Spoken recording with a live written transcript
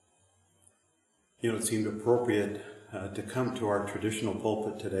It seemed appropriate to come to our traditional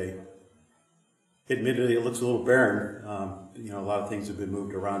pulpit today. Admittedly, it looks a little barren. A lot of things have been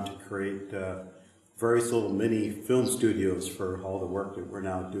moved around to create various little mini film studios for all the work that we're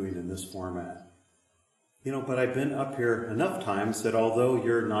now doing in this format. But I've been up here enough times that although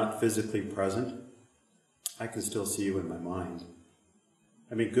you're not physically present, I can still see you in my mind.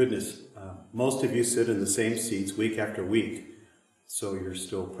 Goodness, most of you sit in the same seats week after week, so you're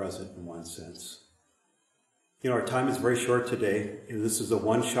still present in one sense. Our time is very short today. This is a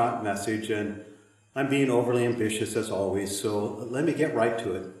one-shot message, and I'm being overly ambitious as always, so let me get right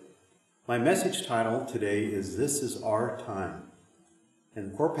to it. My message title today is This is Our Time.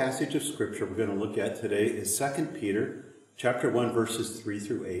 And the core passage of Scripture we're going to look at today is 2 Peter chapter 1, verses 3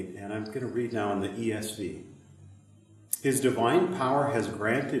 through 8, and I'm going to read now in the ESV. His divine power has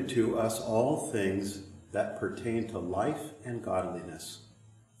granted to us all things that pertain to life and godliness,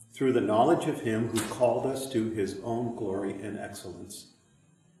 through the knowledge of him who called us to his own glory and excellence,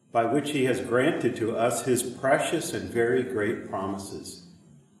 by which he has granted to us his precious and very great promises,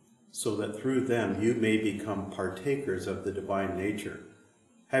 so that through them you may become partakers of the divine nature,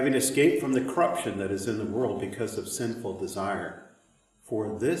 having escaped from the corruption that is in the world because of sinful desire.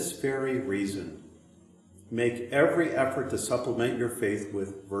 For this very reason, make every effort to supplement your faith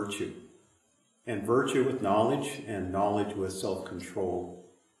with virtue, and virtue with knowledge, and knowledge with self-control,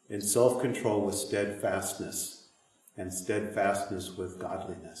 and self-control with steadfastness, and steadfastness with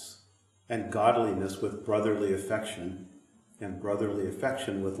godliness, and godliness with brotherly affection, and brotherly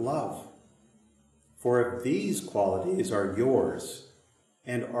affection with love. For if these qualities are yours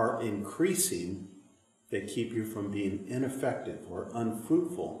and are increasing, they keep you from being ineffective or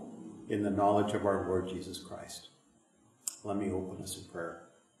unfruitful in the knowledge of our Lord Jesus Christ. Let me open us in prayer.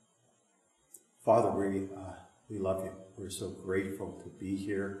 Father, we love you. We're so grateful to be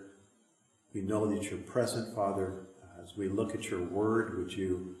here. We know that you're present, Father. As we look at your word, would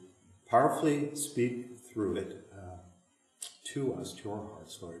you powerfully speak through it to us, to our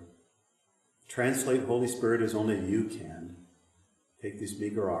hearts, Lord. Translate, Holy Spirit, as only you can. Take these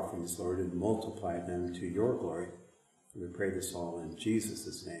meager offerings, Lord, and multiply them to your glory. And we pray this all in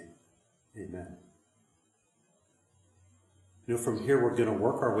Jesus' name. Amen. From here we're going to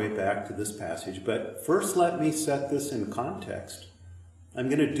work our way back to this passage, but first let me set this in context. I'm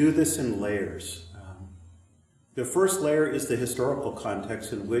going to do this in layers. The first layer is the historical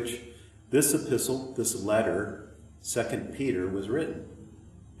context in which this epistle, this letter, 2 Peter, was written.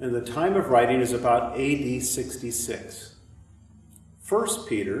 And the time of writing is about AD 66. 1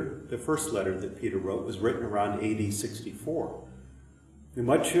 Peter, the first letter that Peter wrote, was written around AD 64. And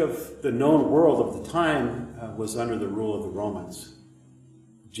much of the known world of the time was under the rule of the Romans.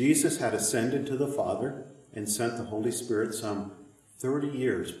 Jesus had ascended to the Father and sent the Holy Spirit some 30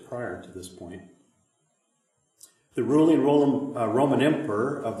 years prior to this point. The ruling Roman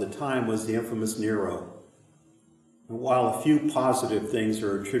emperor of the time was the infamous Nero. And while a few positive things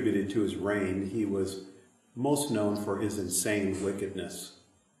are attributed to his reign, he was most known for his insane wickedness.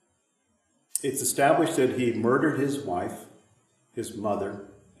 It's established that he murdered his wife, his mother,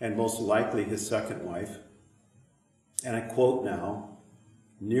 and most likely his second wife. And I quote now,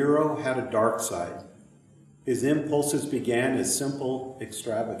 Nero had a dark side. His impulses began as simple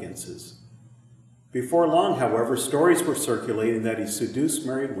extravagances. Before long, however, stories were circulating that he seduced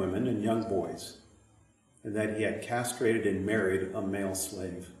married women and young boys, and that he had castrated and married a male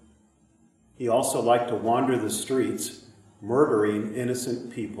slave. He also liked to wander the streets, murdering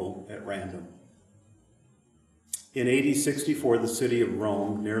innocent people at random. In AD 64, the city of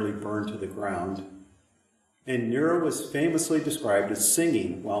Rome nearly burned to the ground, and Nero was famously described as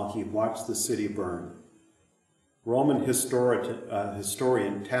singing while he watched the city burn. Roman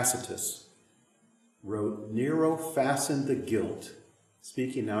historian Tacitus wrote, Nero fastened the guilt,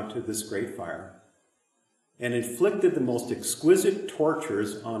 speaking out to this great fire, and inflicted the most exquisite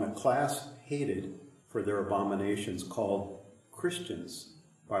tortures on a class hated for their abominations called Christians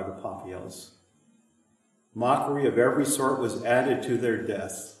by the populace. Mockery of every sort was added to their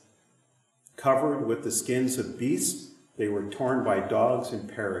deaths. Covered with the skins of beasts, they were torn by dogs and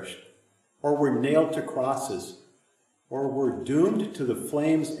perished, or were nailed to crosses, or were doomed to the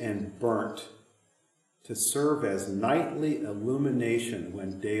flames and burnt to serve as nightly illumination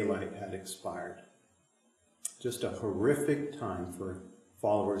when daylight had expired. Just a horrific time for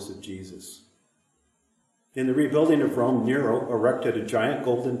followers of Jesus. In the rebuilding of Rome, Nero erected a giant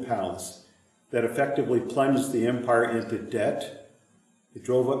golden palace that effectively plunged the empire into debt. It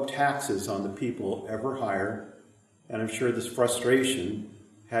drove up taxes on the people ever higher, and I'm sure this frustration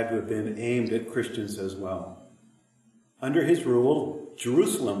had to have been aimed at Christians as well. Under his rule,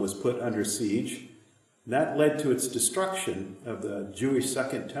 Jerusalem was put under siege, That led to its destruction of the Jewish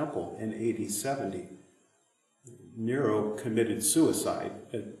Second Temple in AD 70. Nero committed suicide,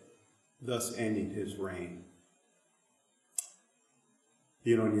 thus ending his reign.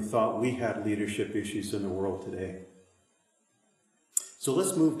 You know, and you thought we had leadership issues in the world today. So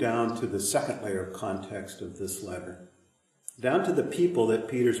let's move down to the second layer of context of this letter, down to the people that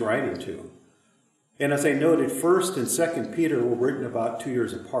Peter's writing to. And as I noted, 1st and 2nd Peter were written about 2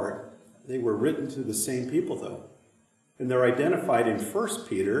 years apart. They were written to the same people, though. And they're identified in 1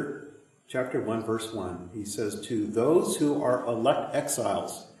 Peter chapter 1, verse 1. He says, to those who are elect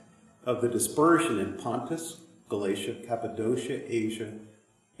exiles of the dispersion in Pontus, Galatia, Cappadocia, Asia,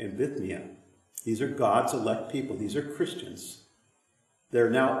 and Bithynia. These are God's elect people. These are Christians. They're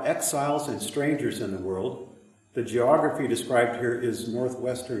now exiles and strangers in the world. The geography described here is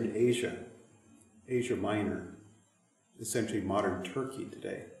northwestern Asia, Asia Minor, essentially modern Turkey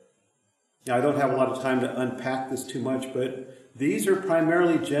today. Now, I don't have a lot of time to unpack this too much, but these are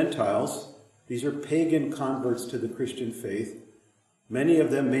primarily Gentiles. These are pagan converts to the Christian faith. Many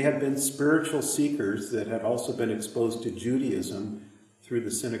of them may have been spiritual seekers that had also been exposed to Judaism through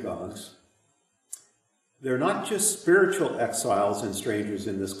the synagogues. They're not just spiritual exiles and strangers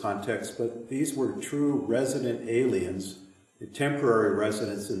in this context, but these were true resident aliens, temporary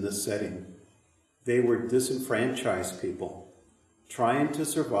residents in this setting. They were disenfranchised people, trying to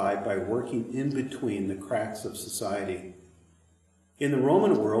survive by working in between the cracks of society. In the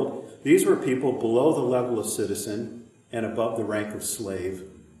Roman world, these were people below the level of citizen and above the rank of slave,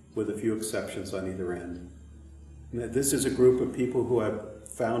 with a few exceptions on either end. And this is a group of people who have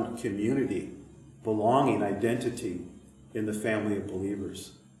found community, belonging, identity in the family of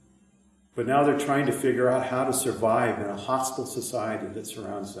believers. But now they're trying to figure out how to survive in a hostile society that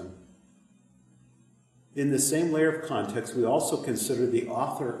surrounds them. In the same layer of context, we also consider the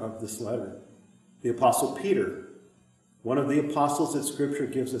author of this letter, the Apostle Peter, one of the apostles that Scripture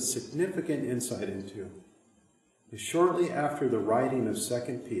gives us significant insight into. Shortly after the writing of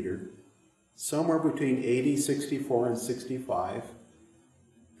 2 Peter, somewhere between AD 64 and 65,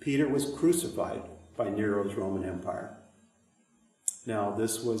 Peter was crucified by Nero's Roman Empire. Now,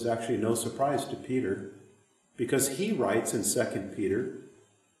 this was actually no surprise to Peter, because he writes in 2 Peter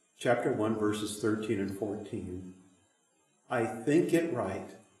chapter 1, verses 13 and 14, I think it right,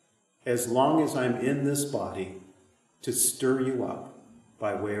 as long as I'm in this body, to stir you up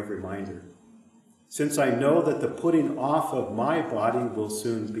by way of reminder, since I know that the putting off of my body will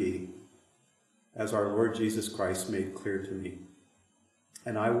soon be, as our Lord Jesus Christ made clear to me.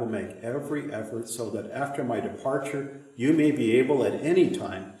 And I will make every effort so that after my departure, you may be able at any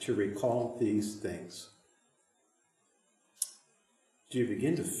time to recall these things. Do you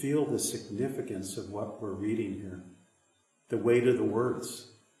begin to feel the significance of what we're reading here? The weight of the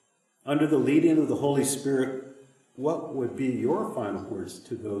words. Under the leading of the Holy Spirit, what would be your final words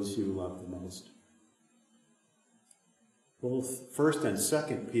to those you love the most? Both 1st and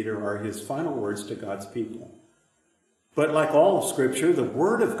 2nd Peter are his final words to God's people. But like all of Scripture, the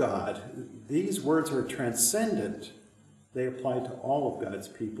Word of God, these words are transcendent. They apply to all of God's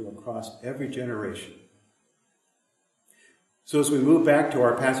people across every generation. So as we move back to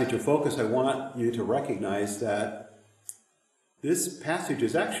our passage of focus, I want you to recognize that this passage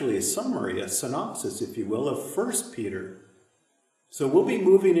is actually a summary, a synopsis, if you will, of 1 Peter. So we'll be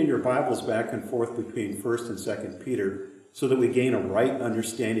moving in your Bibles back and forth between 1st and 2nd Peter so that we gain a right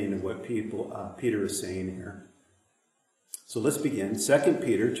understanding of what Peter is saying here. So let's begin. 2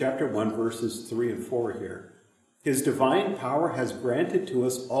 Peter chapter 1, verses 3 and 4 here. His divine power has granted to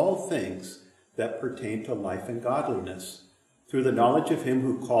us all things that pertain to life and godliness, through the knowledge of him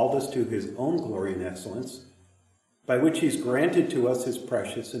who called us to his own glory and excellence, by which he's granted to us his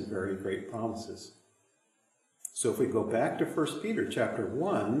precious and very great promises. So if we go back to 1 Peter chapter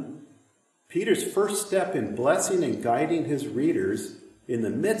 1, Peter's first step in blessing and guiding his readers in the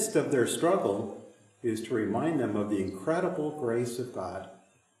midst of their struggle is to remind them of the incredible grace of God,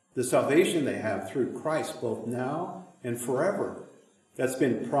 the salvation they have through Christ both now and forever, that's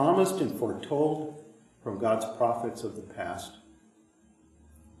been promised and foretold from God's prophets of the past.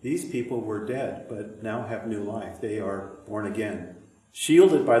 These people were dead, but now have new life. They are born again,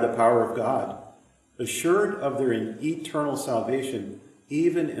 shielded by the power of God, assured of their eternal salvation,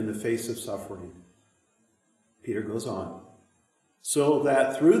 even in the face of suffering. Peter goes on, so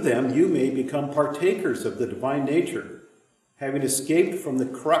that through them you may become partakers of the divine nature, having escaped from the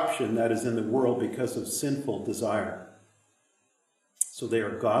corruption that is in the world because of sinful desire. So they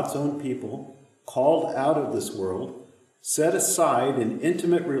are God's own people, called out of this world, set aside in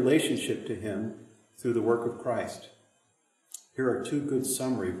intimate relationship to him through the work of Christ. Here are two good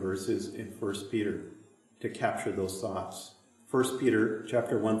summary verses in 1 Peter. to capture those thoughts. 1 Peter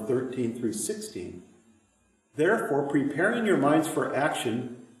chapter 1, 13 through 16. Therefore, preparing your minds for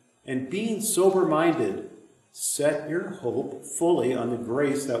action and being sober-minded, set your hope fully on the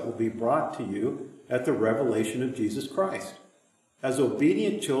grace that will be brought to you at the revelation of Jesus Christ. As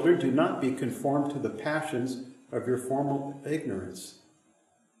obedient children, do not be conformed to the passions of your former ignorance.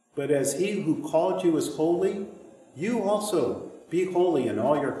 But as he who called you is holy, you also be holy in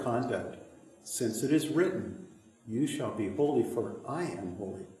all your conduct, since it is written, you shall be holy, for I am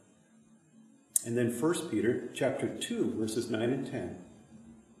holy. And then 1 Peter chapter 2, verses 9 and 10.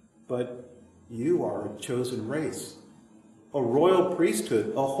 But you are a chosen race, a royal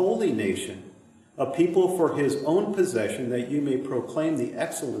priesthood, a holy nation, a people for his own possession, that you may proclaim the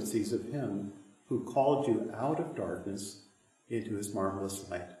excellencies of him who called you out of darkness into his marvelous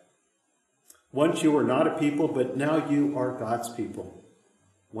light. Once you were not a people, but now you are God's people.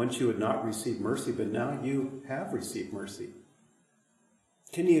 Once you had not received mercy, but now you have received mercy.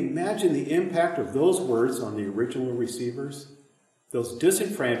 Can you imagine the impact of those words on the original receivers? Those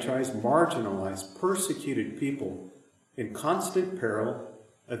disenfranchised, marginalized, persecuted people in constant peril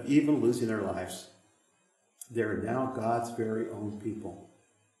of even losing their lives. They're now God's very own people.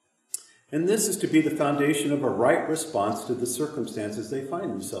 And this is to be the foundation of a right response to the circumstances they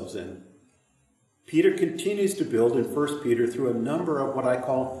find themselves in. Peter continues to build in 1 Peter through a number of what I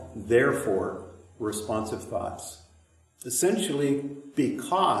call therefore responsive thoughts. Essentially,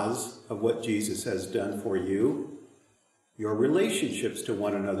 because of what Jesus has done for you, your relationships to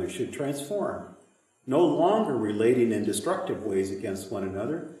one another should transform, no longer relating in destructive ways against one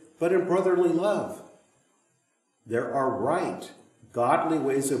another, but in brotherly love. There are right, godly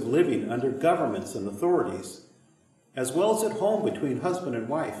ways of living under governments and authorities, as well as at home between husband and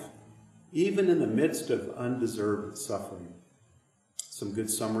wife, even in the midst of undeserved suffering. Some good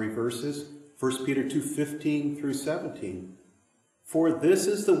summary verses, 1 Peter 2:15 through 17. For this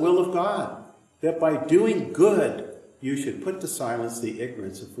is the will of God, that by doing good you should put to silence the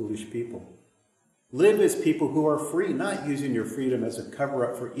ignorance of foolish people. Live as people who are free, not using your freedom as a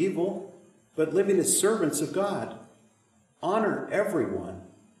cover-up for evil, but living as servants of God. Honor everyone.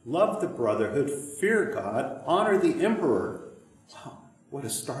 Love the brotherhood. Fear God. Honor the emperor. Wow, what a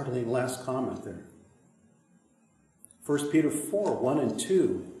startling last comment there. 1 Peter 4, 1 and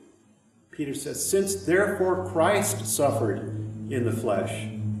 2. Peter says, since therefore Christ suffered in the flesh,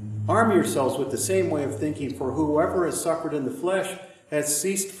 arm yourselves with the same way of thinking, for whoever has suffered in the flesh has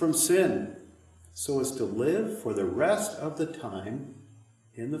ceased from sin, so as to live for the rest of the time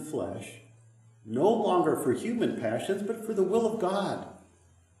in the flesh, no longer for human passions, but for the will of God.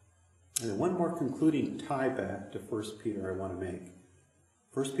 And then one more concluding tie back to 1 Peter I want to make.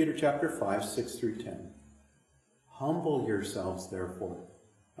 1 Peter chapter 5, 6 through 10. Humble yourselves, therefore,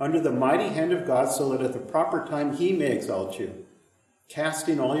 under the mighty hand of God, so that at the proper time he may exalt you,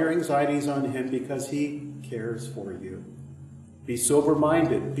 casting all your anxieties on him because he cares for you. Be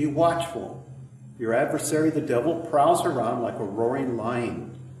sober-minded, be watchful. Your adversary, the devil, prowls around like a roaring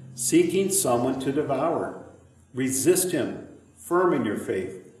lion, seeking someone to devour. Resist him, firm in your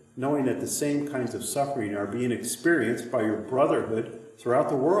faith, knowing that the same kinds of suffering are being experienced by your brotherhood throughout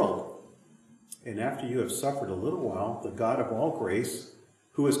the world. And after you have suffered a little while, the God of all grace,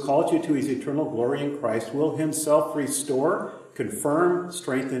 who has called you to his eternal glory in Christ, will himself restore, confirm,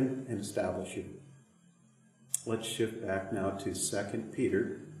 strengthen, and establish you. Let's shift back now to 2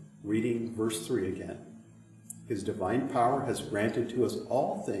 Peter, reading verse 3 again. His divine power has granted to us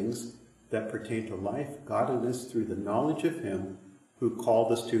all things that pertain to life, godliness, through the knowledge of him who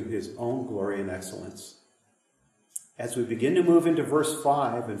called us to his own glory and excellence. As we begin to move into verse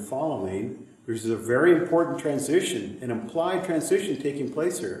 5 and following, there's a very important transition, an implied transition taking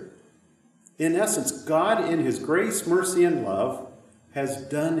place here. In essence, God in his grace, mercy, and love has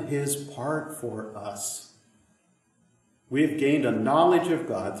done his part for us. We have gained a knowledge of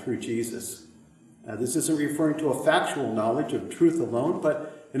God through Jesus. Now, this isn't referring to a factual knowledge of truth alone,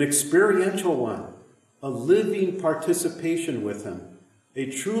 but an experiential one, a living participation with him, a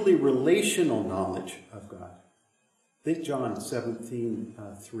truly relational knowledge of God. Think John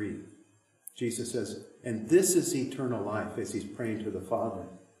 17:3. Jesus says, and this is eternal life, as he's praying to the Father,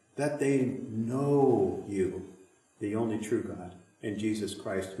 that they know you, the only true God, and Jesus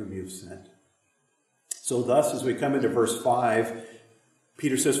Christ whom you've sent. So thus, as we come into verse 5,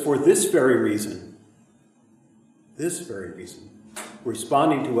 Peter says, for this very reason,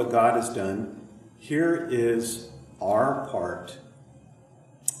 responding to what God has done, here is our part.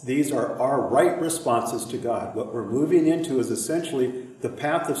 These are our right responses to God. What we're moving into is essentially the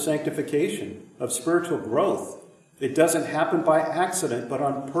path of sanctification, of spiritual growth. It doesn't happen by accident, but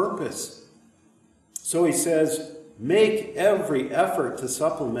on purpose. So he says, make every effort to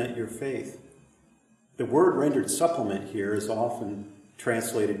supplement your faith. The word rendered supplement here is often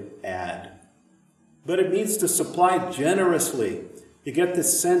translated add. But it means to supply generously. You get the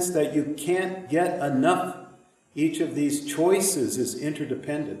sense that you can't get enough. Each of these choices is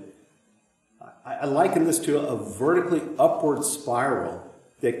interdependent. I liken this to a vertically upward spiral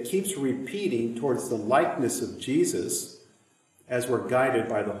that keeps repeating towards the likeness of Jesus as we're guided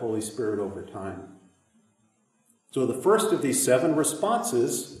by the Holy Spirit over time. So the first of these 7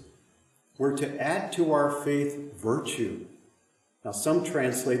 responses were to add to our faith virtue. Now some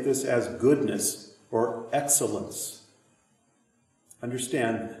translate this as goodness or excellence.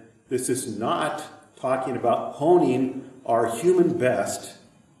 Understand, this is not talking about honing our human best,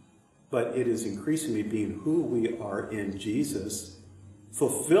 but it is increasingly being who we are in Jesus,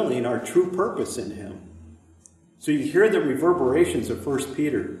 fulfilling our true purpose in him. So you hear the reverberations of 1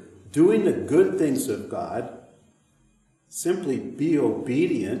 Peter, doing the good things of God, simply be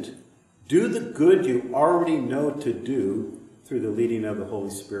obedient, do the good you already know to do through the leading of the Holy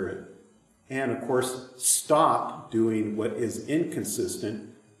Spirit. And of course, stop doing what is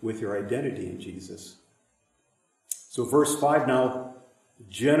inconsistent with your identity in Jesus. So verse 5 now,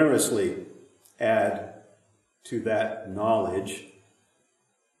 generously add to that knowledge.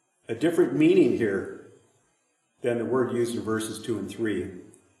 A different meaning here than the word used in verses 2 and 3.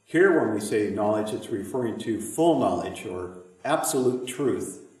 Here when we say knowledge, it's referring to full knowledge or absolute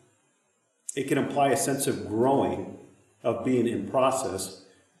truth. It can imply a sense of growing, of being in process.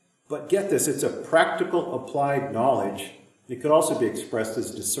 But get this, it's a practical applied knowledge. It could also be expressed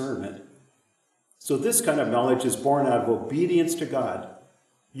as discernment. So this kind of knowledge is born out of obedience to God.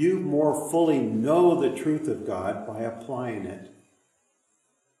 You more fully know the truth of God by applying it.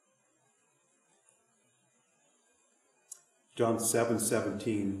 John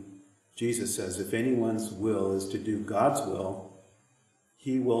 7:17, Jesus says, if anyone's will is to do God's will,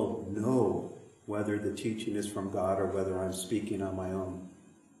 he will know whether the teaching is from God or whether I'm speaking on my own.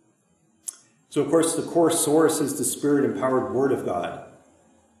 So, of course, the core source is the Spirit-empowered Word of God.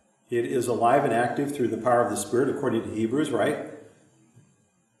 It is alive and active through the power of the Spirit, according to Hebrews, right?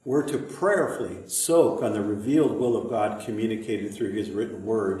 We're to prayerfully soak on the revealed will of God communicated through his written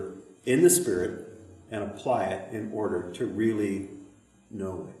word in the Spirit and apply it in order to really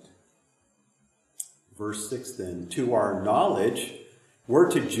know it. Verse 6 then, to our knowledge,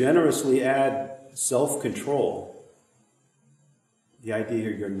 we're to generously add self-control. The idea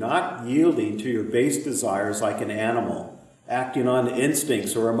here, you're not yielding to your base desires like an animal, acting on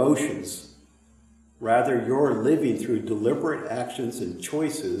instincts or emotions. Rather, you're living through deliberate actions and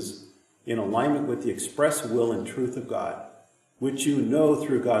choices in alignment with the express will and truth of God, which you know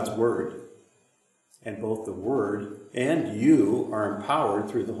through God's Word. And both the Word and you are empowered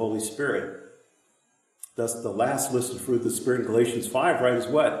through the Holy Spirit. Thus, the last listed fruit of the Spirit in Galatians 5, right, is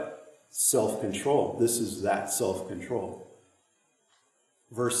what? Self-control. This is that self-control.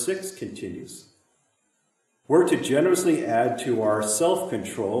 Verse 6 continues. We're to generously add to our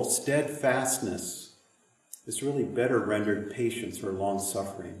self-control steadfastness. It's really better rendered patience or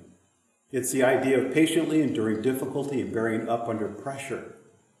long-suffering. It's the idea of patiently enduring difficulty and bearing up under pressure.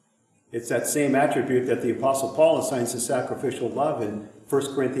 It's that same attribute that the Apostle Paul assigns to sacrificial love in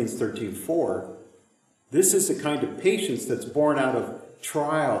 1 Corinthians 13:4. This is the kind of patience that's born out of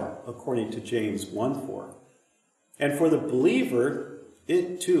trial, according to James 1:4. And for the believer,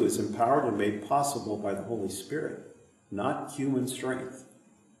 it too is empowered and made possible by the Holy Spirit, not human strength,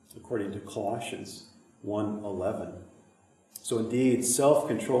 according to Colossians 1:11. So indeed,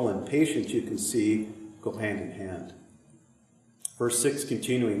 self-control and patience, you can see, go hand in hand. Verse 6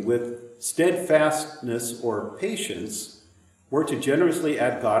 continuing, with steadfastness or patience, we're to generously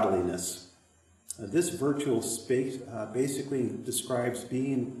add godliness. This virtual space basically describes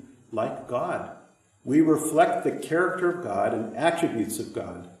being like God. We reflect the character of God and attributes of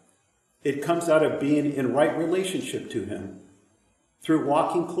God. It comes out of being in right relationship to him, through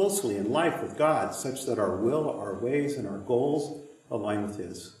walking closely in life with God, such that our will, our ways, and our goals align with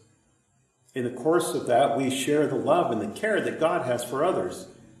his. In the course of that, we share the love and the care that God has for others.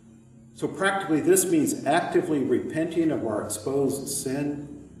 So practically, this means actively repenting of our exposed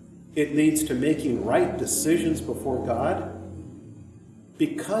sin. It leads to making right decisions before God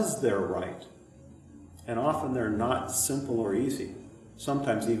because they're right. And often they're not simple or easy,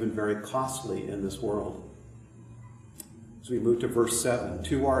 sometimes even very costly in this world. As we move to verse 7,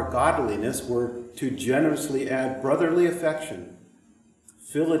 to our godliness, we're to generously add brotherly affection.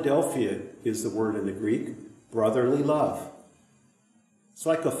 Philadelphia is the word in the Greek, brotherly love. It's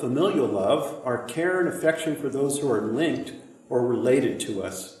like a familial love, our care and affection for those who are linked or related to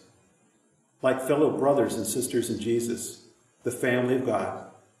us. like fellow brothers and sisters in Jesus, the family of God.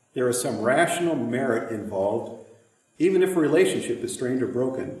 There is some rational merit involved, even if a relationship is strained or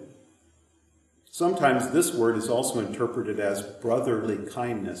broken. Sometimes this word is also interpreted as brotherly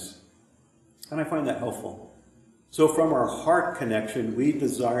kindness, and I find that helpful. So from our heart connection, we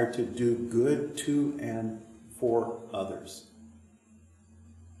desire to do good to and for others.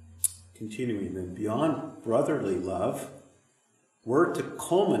 Continuing then, beyond brotherly love, we're to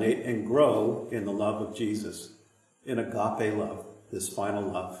culminate and grow in the love of Jesus, in agape love, this final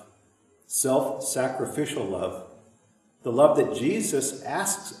love, self-sacrificial love, the love that Jesus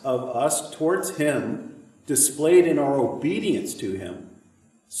asks of us towards him, displayed in our obedience to him,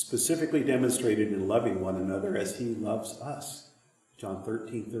 specifically demonstrated in loving one another as he loves us. John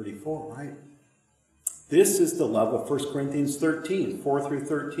 13:34, right? This is the love of 1 Corinthians 13, 4 through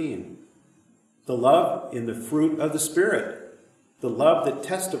 13. The love in the fruit of the Spirit. The love that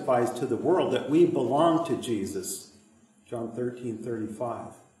testifies to the world that we belong to Jesus. John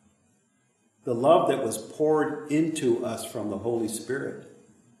 13:35. The love that was poured into us from the Holy Spirit.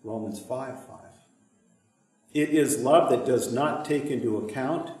 Romans 5:5. It is love that does not take into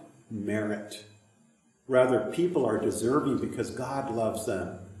account merit. Rather, people are deserving because God loves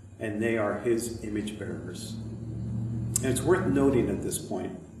them and they are his image bearers. And it's worth noting at this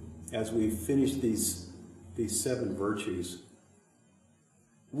point, as we finish these 7 virtues,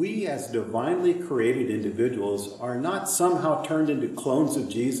 we as divinely created individuals are not somehow turned into clones of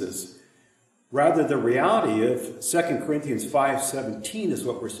Jesus. Rather, the reality of 2 Corinthians 5:17 is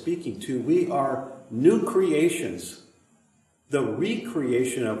what we're speaking to. We are new creations, the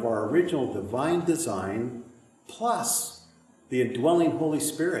recreation of our original divine design, plus the indwelling Holy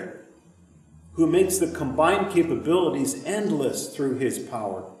Spirit, who makes the combined capabilities endless through his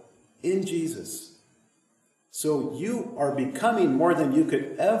power in Jesus. So you are becoming more than you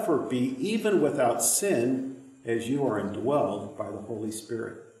could ever be, even without sin, as you are indwelled by the Holy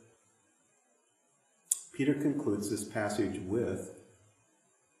Spirit. Peter concludes this passage with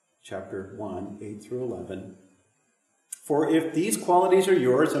chapter 1, 8 through 11. For if these qualities are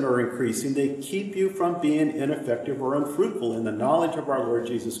yours and are increasing, they keep you from being ineffective or unfruitful in the knowledge of our Lord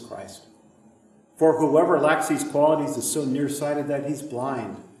Jesus Christ. For whoever lacks these qualities is so nearsighted that he's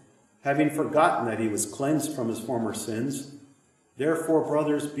blind, having forgotten that he was cleansed from his former sins. Therefore,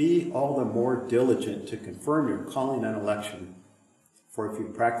 brothers, be all the more diligent to confirm your calling and election. For if you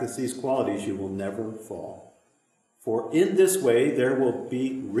practice these qualities, you will never fall. For in this way there will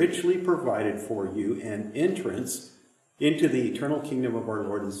be richly provided for you an entrance into the eternal kingdom of our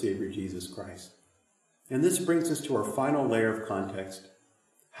Lord and Savior Jesus Christ. And this brings us to our final layer of context.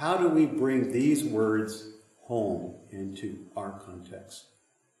 How do we bring these words home into our context?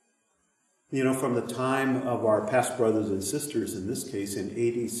 You know, from the time of our past brothers and sisters, in this case in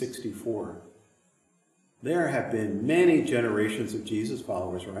AD 64, there have been many generations of Jesus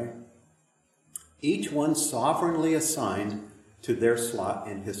followers, right? Each one sovereignly assigned to their slot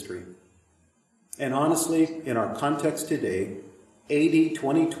in history. And honestly, in our context today, AD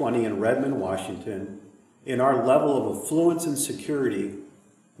 2020 in Redmond, Washington, in our level of affluence and security,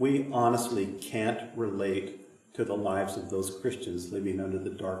 we honestly can't relate to the lives of those Christians living under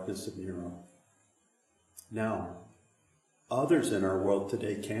the darkness of Nero. Now, others in our world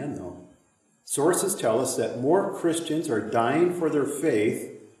today can, though. Sources tell us that more Christians are dying for their faith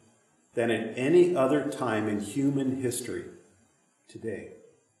than at any other time in human history today.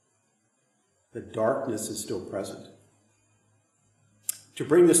 The darkness is still present. To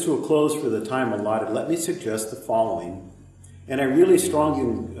bring this to a close for the time allotted, let me suggest the following. And I really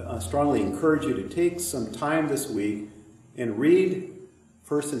strongly encourage you to take some time this week and read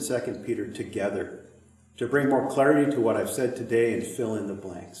 1 and 2 Peter together to bring more clarity to what I've said today and fill in the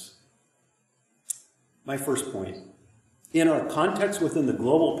blanks. My first point, in our context within the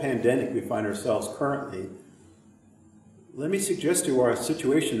global pandemic we find ourselves currently, let me suggest to you our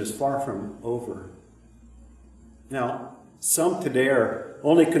situation is far from over. Now, some today are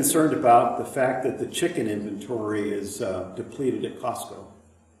only concerned about the fact that the chicken inventory is depleted at Costco.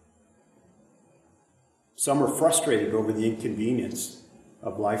 Some are frustrated over the inconvenience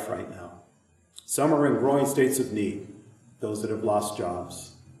of life right now. Some are in growing states of need, those that have lost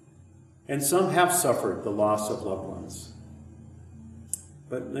jobs. And some have suffered the loss of loved ones.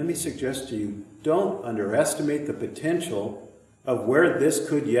 But let me suggest to you, don't underestimate the potential of where this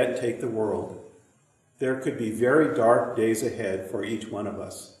could yet take the world. There could be very dark days ahead for each one of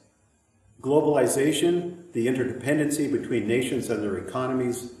us. Globalization, the interdependency between nations and their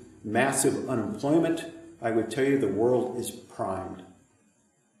economies, massive unemployment, I would tell you the world is primed.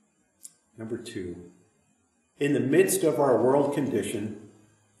 Number 2, in the midst of our world condition,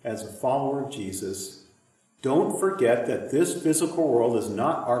 as a follower of Jesus, don't forget that this physical world is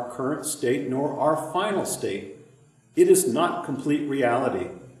not our current state nor our final state. It is not complete reality.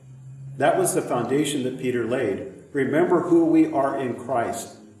 That was the foundation that Peter laid. Remember who we are in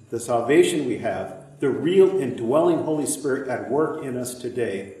Christ, the salvation we have, the real indwelling Holy Spirit at work in us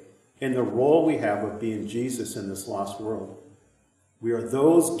today, and the role we have of being Jesus in this lost world. We are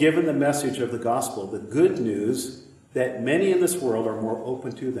those given the message of the gospel, the good news that many in this world are more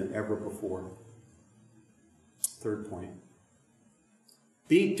open to than ever before. Third point.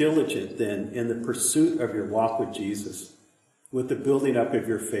 Be diligent then in the pursuit of your walk with Jesus, with the building up of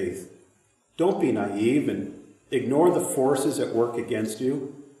your faith. Don't be naive and ignore the forces at work against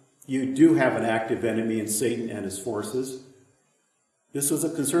you. You do have an active enemy in Satan and his forces. This was a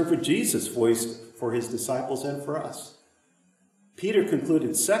concern for Jesus, voiced for his disciples and for us. Peter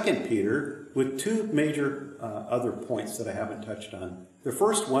concluded 2 Peter with two major other points that I haven't touched on. The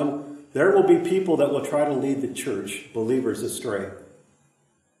first one, there will be people that will try to lead the church, believers, astray.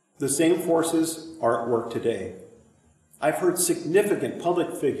 The same forces are at work today. I've heard significant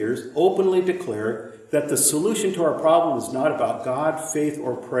public figures openly declare that the solution to our problem is not about God, faith,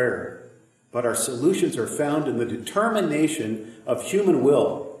 or prayer, but our solutions are found in the determination of human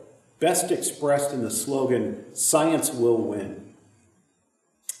will, best expressed in the slogan, "Science will win."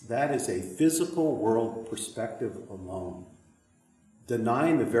 That is a physical world perspective alone,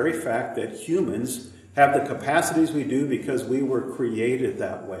 denying the very fact that humans have the capacities we do because we were created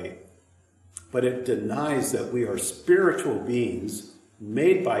that way. But it denies that we are spiritual beings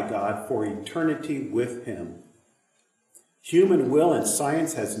made by God for eternity with him. Human will and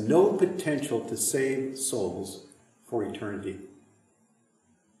science has no potential to save souls for eternity.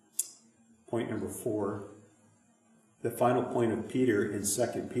 Point number 4. The final point of Peter in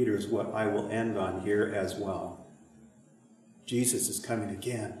 2 Peter is what I will end on here as well. Jesus is coming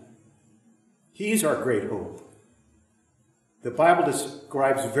again. He's our great hope. The Bible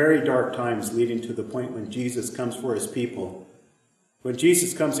describes very dark times leading to the point when Jesus comes for his people. When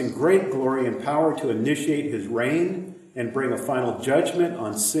Jesus comes in great glory and power to initiate his reign and bring a final judgment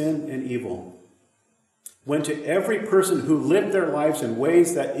on sin and evil. When to every person who lived their lives in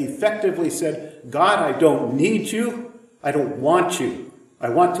ways that effectively said, "God, I don't need you. I don't want you. I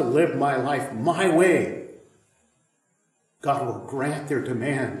want to live my life my way," God will grant their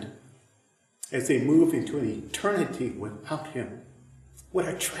demand as they move into an eternity without him. What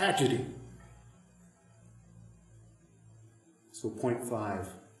a tragedy. So point 5,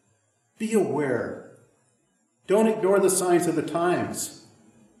 be aware. Don't ignore the signs of the times.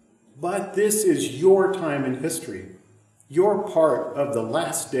 But this is your time in history, your part of the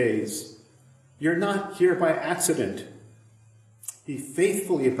last days. You're not here by accident. Be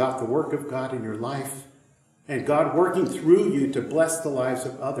faithfully about the work of God in your life and God working through you to bless the lives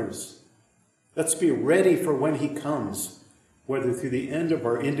of others. Let's be ready for when he comes, whether through the end of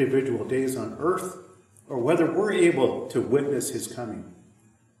our individual days on earth or whether we're able to witness his coming.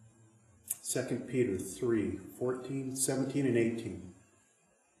 2 Peter 3:14, 17, and 18.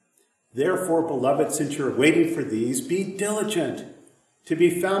 Therefore, beloved, since you're waiting for these, be diligent to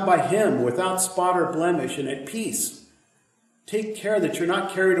be found by him without spot or blemish and at peace. Take care that you're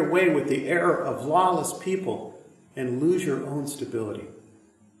not carried away with the error of lawless people and lose your own stability,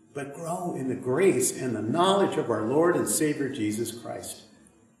 but grow in the grace and the knowledge of our Lord and Savior Jesus Christ.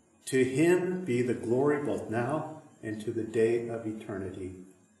 To him be the glory both now and to the day of eternity.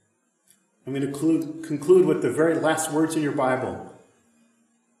 I'm going to conclude with the very last words in your Bible.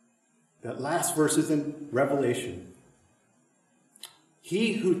 That last verse is in Revelation.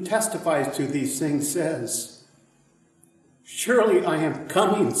 He who testifies to these things says, "Surely I am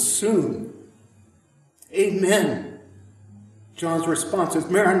coming soon." Amen. John's response is,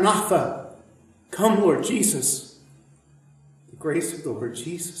 "Maranatha, come Lord Jesus." The grace of the Lord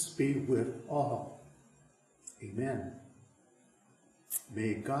Jesus be with all. Amen.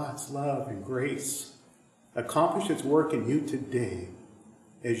 May God's love and grace accomplish its work in you today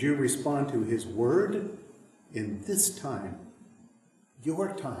as you respond to his word in this time,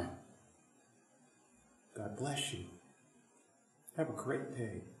 your time. God bless you. Have a great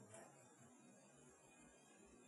day.